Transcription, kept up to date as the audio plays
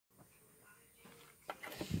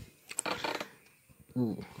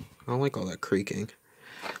Ooh, I don't like all that creaking.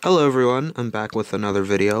 Hello everyone, I'm back with another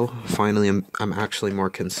video. Finally, I'm actually more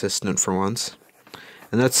consistent for once.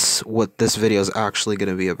 And that's what this video is actually going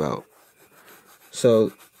to be about.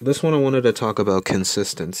 So, this one I wanted to talk about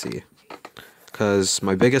consistency. Because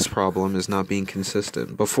my biggest problem is not being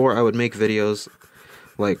consistent. Before, I would make videos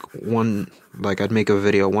I'd make a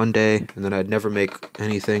video one day, and then I'd never make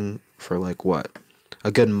anything for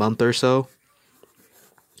a good month or so.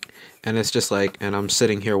 And it's just and I'm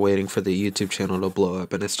sitting here waiting for the YouTube channel to blow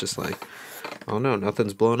up, and it's just like, oh no,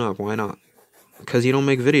 nothing's blown up, why not? Because you don't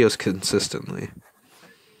make videos consistently.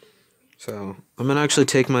 So, I'm gonna actually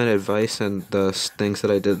take my advice and the things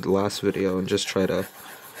that I did the last video and just try to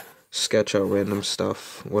sketch out random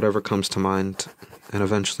stuff, whatever comes to mind, and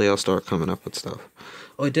eventually I'll start coming up with stuff.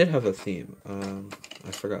 Oh, I did have a theme.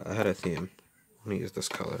 I forgot, I had a theme. I'm gonna use this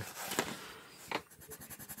color.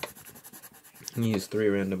 I'm gonna use 3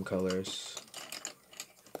 random colors.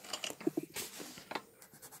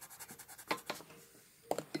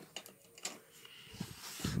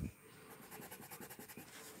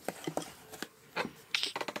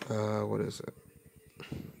 What is it?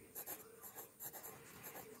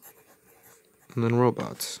 And then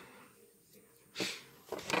robots.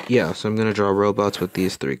 Yeah, so I'm gonna draw robots with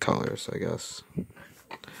these 3 colors, I guess.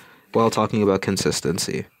 While talking about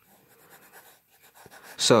consistency.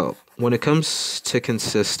 So, when it comes to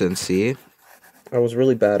consistency, I was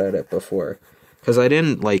really bad at it before. Because I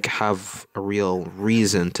didn't, have a real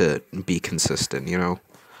reason to be consistent, you know?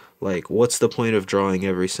 What's the point of drawing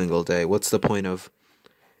every single day? What's the point of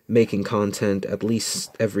making content at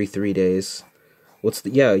least every 3 days? What's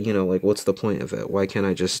the point of it? Why can't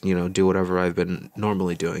I just, do whatever I've been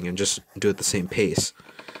normally doing and just do it the same pace?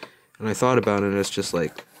 And I thought about it, and it's just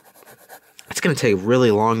it's gonna take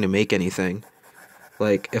really long to make anything.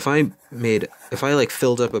 If I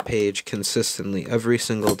filled up a page consistently every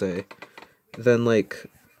single day, then my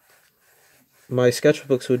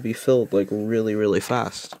sketchbooks would be filled really, really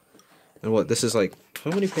fast. And this is how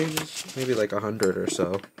many pages? Maybe 100 or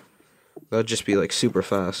so. That'd just be super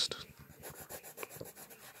fast.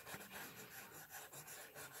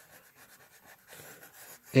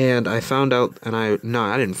 And I found out, I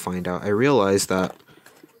didn't find out. I realized that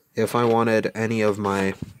if I wanted any of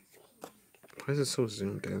my, why is it so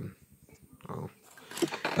zoomed in? Oh,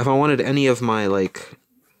 if I wanted any of my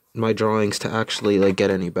my drawings to actually get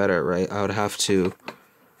any better, right? I would have to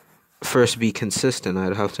first be consistent.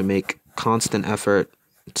 I'd have to make constant effort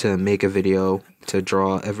to make a video, to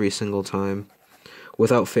draw every single time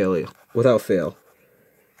without fail.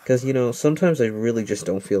 Because, sometimes I really just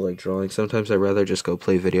don't feel like drawing. Sometimes I'd rather just go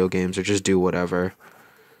play video games or just do whatever.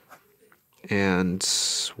 And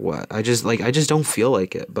I just don't feel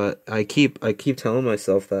like it. But I keep telling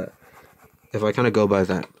myself that if I kind of go by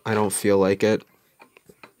that I don't feel like it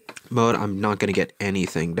mode, I'm not going to get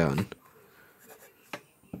anything done.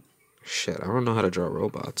 Shit, I don't know how to draw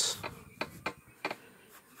robots.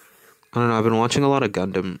 I don't know, I've been watching a lot of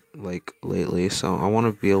Gundam, lately, so I want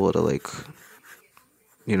to be able to,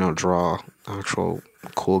 draw actual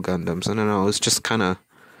cool Gundams. I don't know, it's just kind of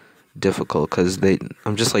difficult, because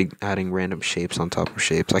I'm just, adding random shapes on top of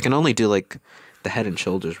shapes. I can only do, the head and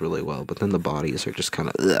shoulders really well, but then the bodies are just kind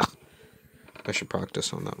of, ugh. I should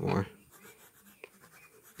practice on that more.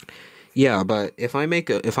 Yeah, but if I make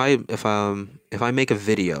a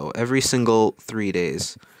video every single 3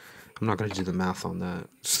 days, I'm not gonna do the math on that.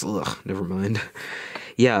 Ugh, never mind.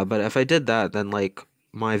 Yeah, but if I did that, then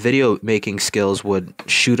my video making skills would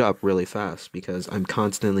shoot up really fast because I'm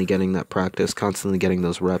constantly getting that practice, constantly getting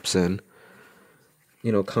those reps in.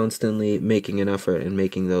 Constantly making an effort and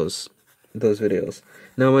making those videos.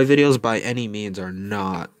 Now, my videos by any means are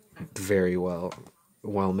not very well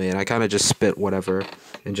made. I kind of just spit whatever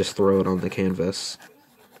and just throw it on the canvas.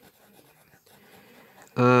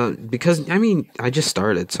 Because, I just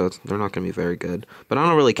started, so they're not going to be very good. But I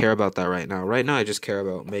don't really care about that right now. Right now, I just care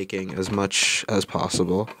about making as much as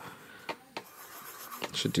possible.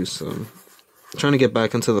 Should do some... trying to get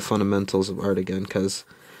back into the fundamentals of art again, because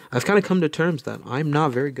I've kind of come to terms that I'm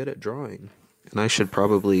not very good at drawing. And I should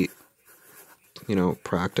probably,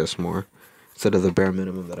 practice more instead of the bare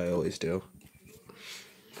minimum that I always do.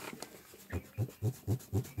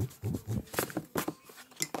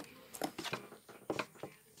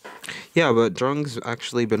 Yeah, but drawing's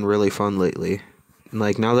actually been really fun lately.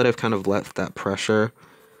 Now that I've kind of let that pressure,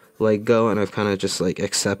 go, and I've kind of just,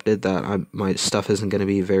 accepted that my stuff isn't going to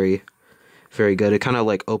be very, very good, it kind of,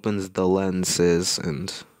 opens the lenses,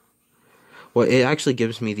 and, well, it actually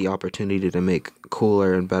gives me the opportunity to make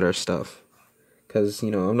cooler and better stuff. Because,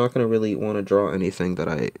 I'm not going to really want to draw anything that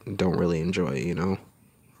I don't really enjoy,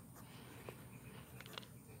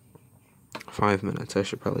 5 minutes. I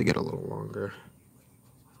should probably get a little longer.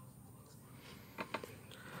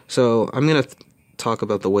 So I'm going to talk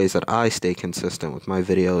about the ways that I stay consistent with my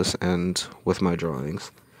videos and with my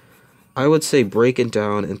drawings. I would say break it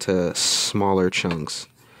down into smaller chunks.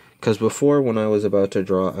 Because before, when I was about to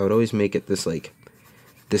draw, I would always make it this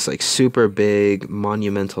super big,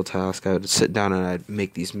 monumental task. I would sit down and I'd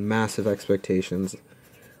make these massive expectations.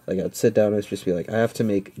 Like, I'd sit down and just be like, I have to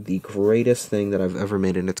make the greatest thing that I've ever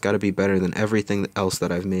made, and it's got to be better than everything else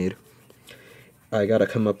that I've made. I gotta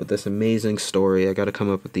come up with this amazing story. I gotta come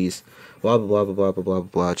up with these blah blah blah blah blah blah blah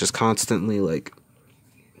blah. Just constantly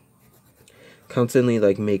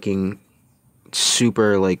making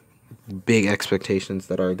super big expectations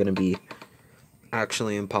that are gonna be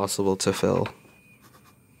actually impossible to fill.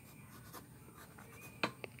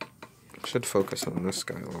 Should focus on this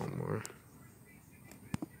guy a little more.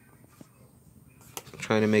 I'm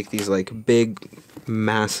trying to make these big,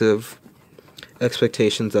 massive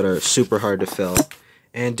expectations that are super hard to fill,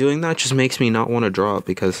 and doing that just makes me not want to draw it,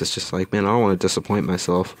 because it's just like, man, I don't want to disappoint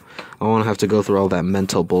myself. I don't want to have to go through all that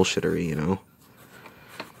mental bullshittery, you know.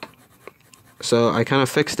 So I kind of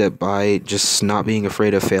fixed it by just not being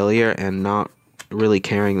afraid of failure and not really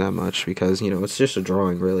caring that much, because, you know, it's just a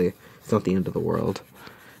drawing, really. It's not the end of the world.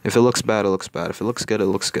 If it looks bad, it looks bad. If it looks good, it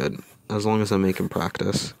looks good, as long as I'm making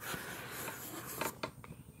practice.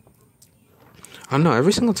 I don't know,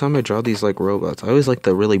 every single time I draw these robots, I always like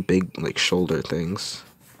the really big shoulder things.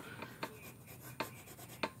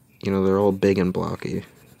 You know, they're all big and blocky.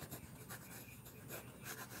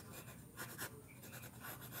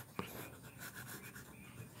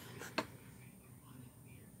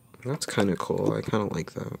 That's kind of cool. I kind of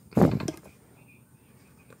like that.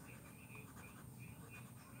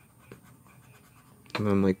 And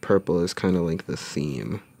then purple is kind of the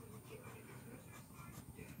theme.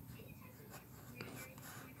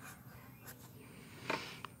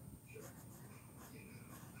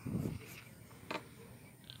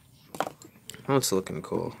 Oh, it's looking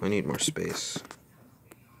cool. I need more space.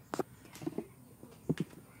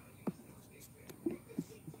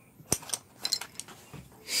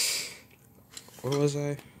 Where was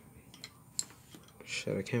I?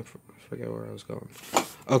 Shit, I can't forget where I was going.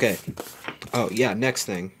 Okay. Oh, yeah, next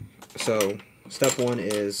thing. So, step 1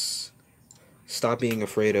 is stop being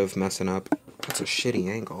afraid of messing up. That's a shitty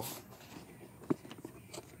angle.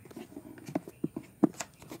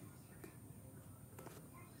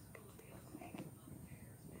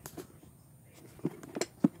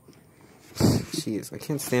 Jeez, I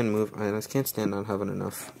can't stand not having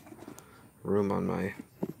enough room on my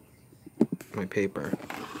paper.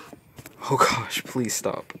 Oh gosh, please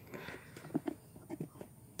stop.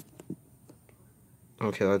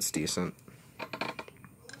 Okay, that's decent.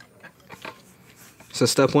 So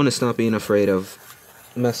step 1 is stop being afraid of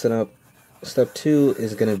messing up. Step 2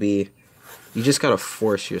 is gonna be, you just gotta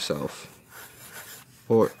force yourself.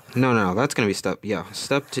 Or no, that's gonna be step 1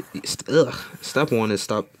 is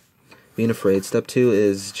stop being afraid. Step 2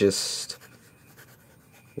 is just,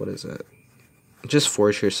 what is it? Just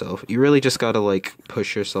force yourself. You really just gotta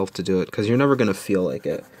push yourself to do it, because you're never gonna feel like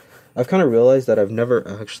it. I've kind of realized that I've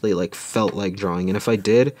never actually felt like drawing, and if I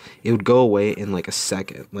did, it would go away in a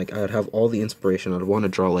second. I would have all the inspiration. I'd want to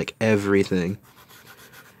draw everything,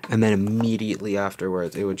 and then immediately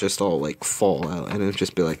afterwards, it would just all fall out, and it would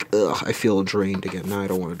just be ugh, I feel drained again. Now I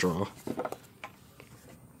don't want to draw.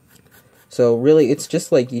 So really, it's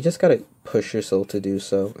just you just gotta push yourself to do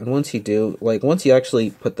so, and once you do, once you actually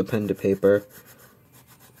put the pen to paper,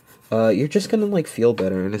 you're just gonna feel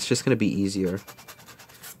better, and it's just gonna be easier.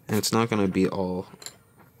 And it's not gonna be all,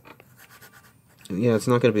 it's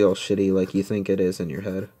not gonna be all shitty like you think it is in your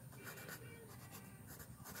head.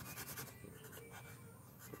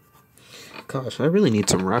 Gosh, I really need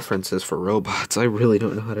some references for robots. I really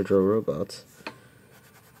don't know how to draw robots.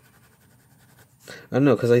 I don't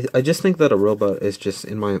know, because I just think that a robot is just,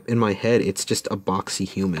 in my head, it's just a boxy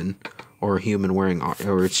human, or a human wearing,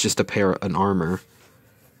 or it's just an armor.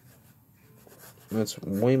 That's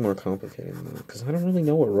way more complicated than that, because I don't really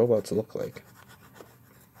know what robots look like.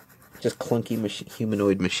 Just clunky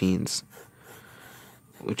humanoid machines,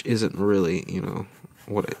 which isn't really, you know,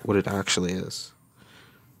 what it actually is.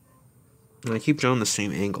 And I keep drawing the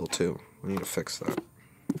same angle too. I need to fix that.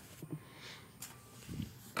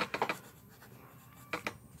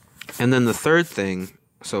 And then the third thing,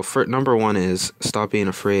 so for number 1 is stop being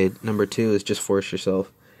afraid. Number 2 is just force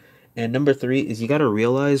yourself. And number 3 is you gotta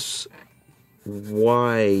realize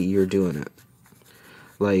why you're doing it.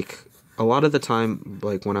 A lot of the time,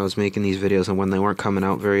 when I was making these videos and when they weren't coming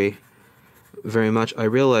out very much, I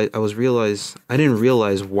didn't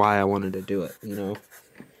realize why I wanted to do it, you know?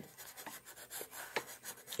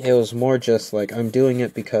 It was more just like, I'm doing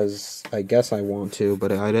it because I guess I want to,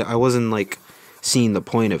 but I wasn't like seeing the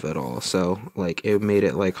point of it all, so like it made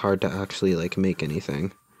it like hard to actually like make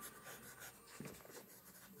anything.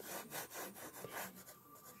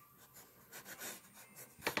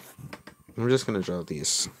 I'm just gonna draw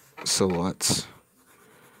these silhouettes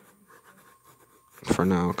for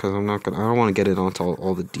now, because I don't want to get it onto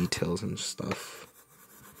all the details and stuff.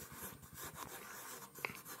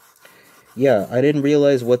 Yeah, I didn't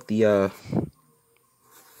realize what the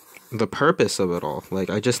purpose of it all. Like,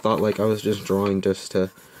 I just thought like I was just drawing just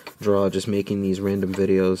to draw, just making these random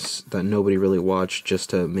videos that nobody really watched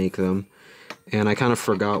just to make them. And I kind of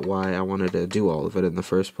forgot why I wanted to do all of it in the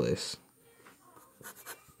first place.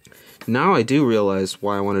 Now I do realize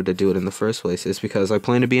why I wanted to do it in the first place. It's because I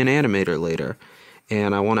plan to be an animator later.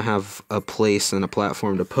 And I want to have a place and a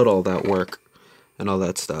platform to put all that work and all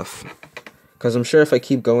that stuff. Because I'm sure if I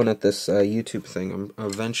keep going at this YouTube thing, I'm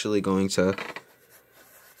eventually going to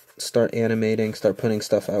start animating, start putting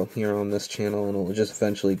stuff out here on this channel, and it'll just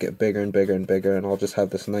eventually get bigger and bigger and bigger, and I'll just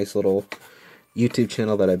have this nice little YouTube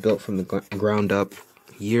channel that I built from the ground up,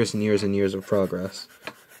 years and years and years of progress.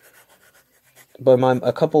 But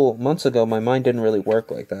a couple months ago, my mind didn't really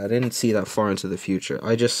work like that. I didn't see that far into the future.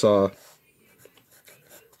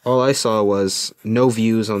 All I saw was no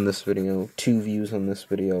views on this video, 2 views on this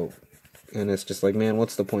video, and it's just like, man,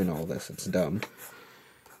 what's the point of all this? It's dumb.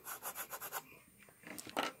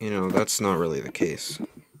 You know, that's not really the case.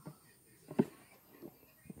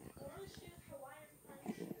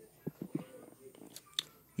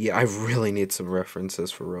 Yeah, I really need some references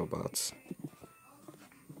for robots.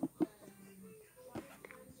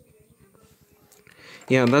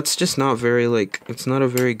 Yeah, that's just not very, like, it's not a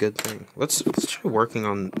very good thing. Let's try working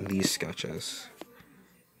on these sketches.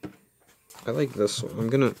 I like this one. I'm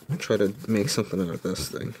gonna try to make something out of this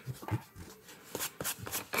thing.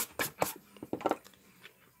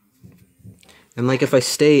 And like, if I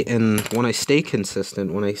stay, and when I stay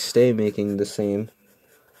consistent, when I stay making the same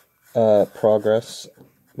progress,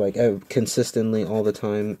 like consistently all the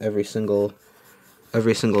time, every single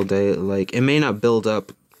day, like, it may not build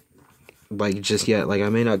up like just yet, like I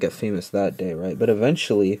may not get famous that day, right? But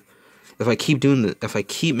eventually, if I keep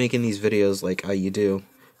making these videos like you do,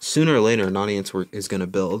 sooner or later an audience is gonna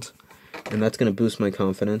build, and that's gonna boost my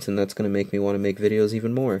confidence, and that's gonna make me want to make videos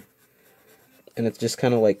even more. And it's just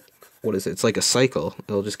kind of like, what is it? It's like a cycle.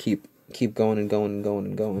 It'll just keep going and going and going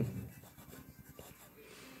and going.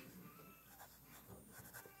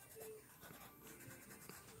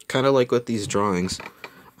 Kind of like with these drawings.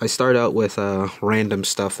 I start out with random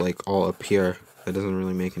stuff like all up here that doesn't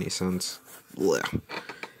really make any sense. Blech.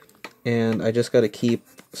 And I just gotta keep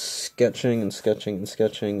sketching and sketching and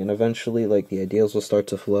sketching, and eventually, like, the ideas will start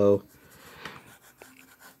to flow.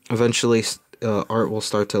 Eventually, art will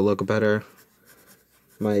start to look better.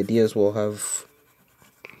 My ideas will have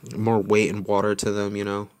more weight and water to them, you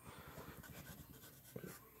know.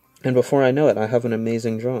 And before I know it, I have an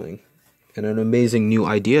amazing drawing. And an amazing new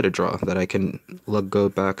idea to draw that I can go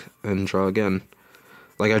back and draw again.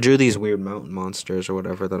 Like, I drew these weird mountain monsters or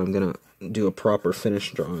whatever that I'm gonna do a proper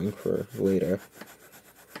finished drawing for later,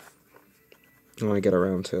 when I get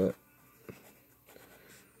around to it.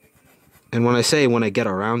 And when I say when I get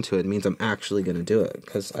around to it, it means I'm actually gonna do it,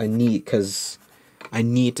 because I need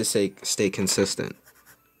to stay consistent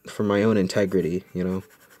for my own integrity, you know.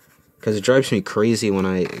 Because it drives me crazy when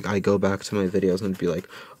I go back to my videos and be like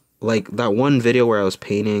that one video where I was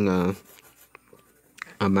painting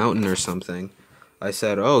a mountain or something. I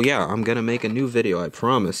said, oh yeah, I'm gonna make a new video, I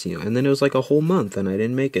promise you. And then it was like a whole month and I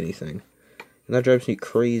didn't make anything. And that drives me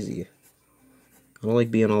crazy. I don't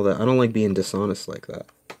like being dishonest like that.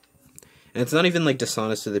 And it's not even like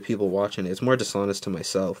dishonest to the people watching it, it's more dishonest to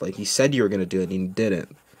myself. Like, you said you were gonna do it and you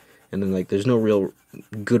didn't. And then, like, there's no real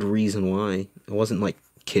good reason why. It wasn't like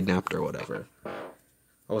kidnapped or whatever.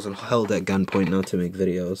 I wasn't held at gunpoint not to make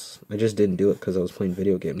videos. I just didn't do it because I was playing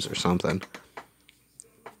video games or something.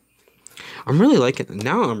 I'm really liking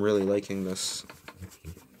this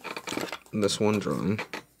one drawing.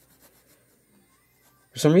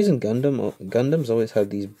 For some reason, Gundams always have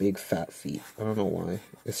these big fat feet. I don't know why.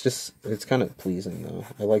 It's kind of pleasing though.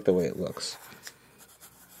 I like the way it looks.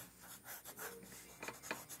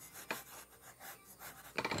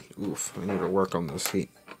 Oof, I need to work on those feet.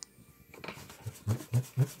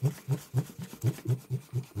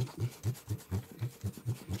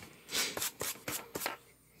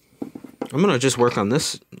 I'm gonna just work on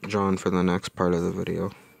this drawing for the next part of the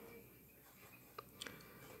video.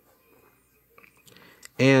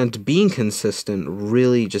 And being consistent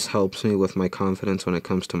really just helps me with my confidence when it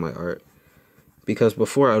comes to my art. Because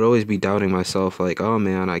before I'd always be doubting myself, like, oh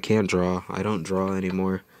man, I can't draw. I don't draw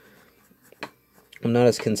anymore. I'm not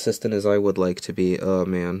as consistent as I would like to be. Oh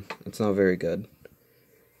man, it's not very good.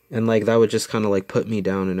 And like that would just kind of like put me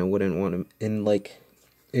down, and I wouldn't want to, and like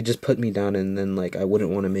it just put me down, and then like I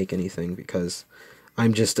wouldn't want to make anything because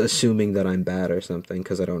I'm just assuming that I'm bad or something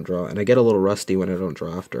because I don't draw. And I get a little rusty when I don't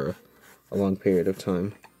draw after a long period of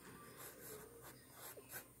time.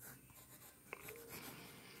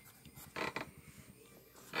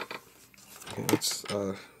 Okay, let's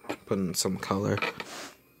put in some color.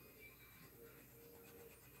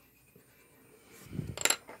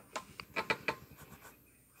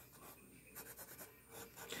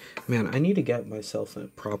 Man, I need to get myself a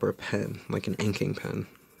proper pen, like an inking pen.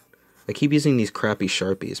 I keep using these crappy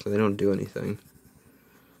Sharpies, but they don't do anything.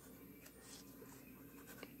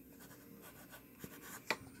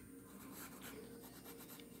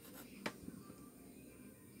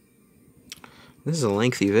 This is a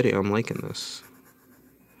lengthy video, I'm liking this.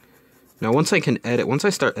 Now once I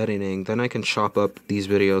start editing, then I can chop up these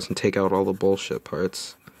videos and take out all the bullshit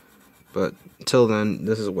parts. But till then,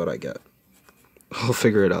 this is what I get. I'll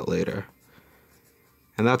figure it out later.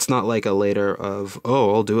 And that's not like a later of,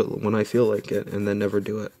 oh, I'll do it when I feel like it, and then never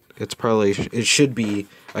do it. It's probably, it should be,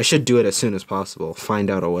 I should do it as soon as possible. Find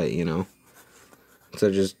out a way, you know? Instead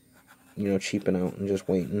of just, you know, cheaping out and just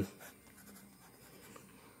waiting.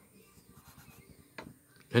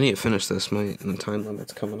 I need to finish this, my time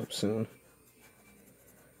limit's coming up soon.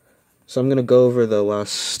 So I'm going to go over the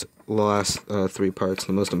last 3 parts,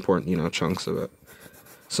 the most important, you know, chunks of it.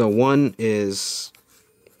 So 1 is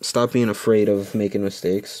stop being afraid of making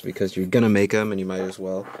mistakes, because you're going to make them and you might as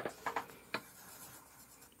well.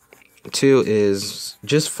 2 is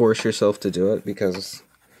just force yourself to do it, because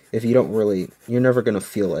if you don't really, you're never going to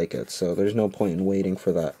feel like it, so there's no point in waiting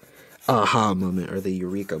for that aha moment or the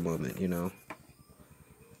eureka moment, you know.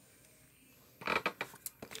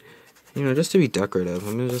 You know, just to be decorative,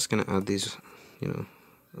 I'm just going to add these, you know,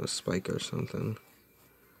 a spike or something.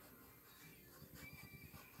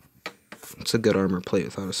 It's a good armor plate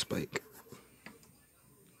without a spike.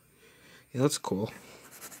 Yeah, that's cool.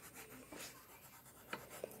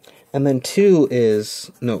 And then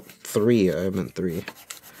 3, I meant 3.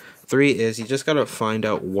 3 is you just gotta find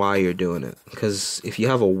out why you're doing it. Because if you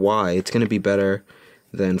have a why, it's gonna be better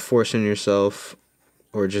than forcing yourself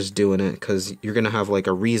or just doing it, because you're gonna have like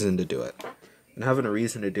a reason to do it. And having a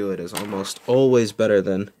reason to do it is almost always better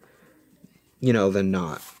than, you know, than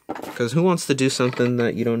not. Because who wants to do something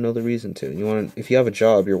that you don't know the reason to? If you have a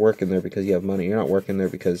job, you're working there because you have money. You're not working there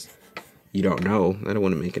because you don't know. That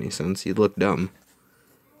wouldn't make any sense. You'd look dumb.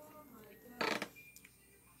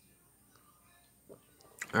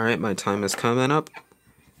 Alright, my time is coming up.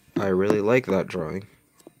 I really like that drawing.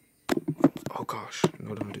 Oh gosh,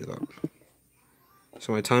 no, don't do that.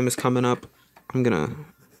 So my time is coming up. I'm gonna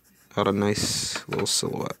add a nice little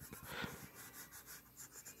silhouette.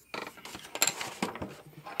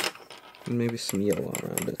 And maybe some yellow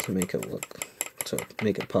around it to make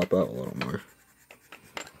it pop out a little more.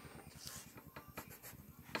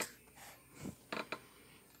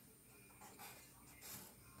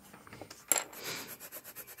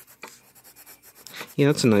 Yeah,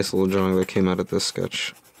 that's a nice little drawing that came out of this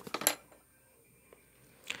sketch.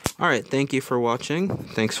 Alright, thank you for watching.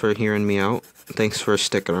 Thanks for hearing me out. Thanks for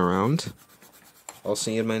sticking around. I'll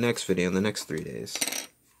see you in my next video in the next 3 days.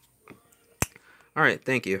 Alright,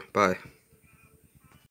 thank you. Bye.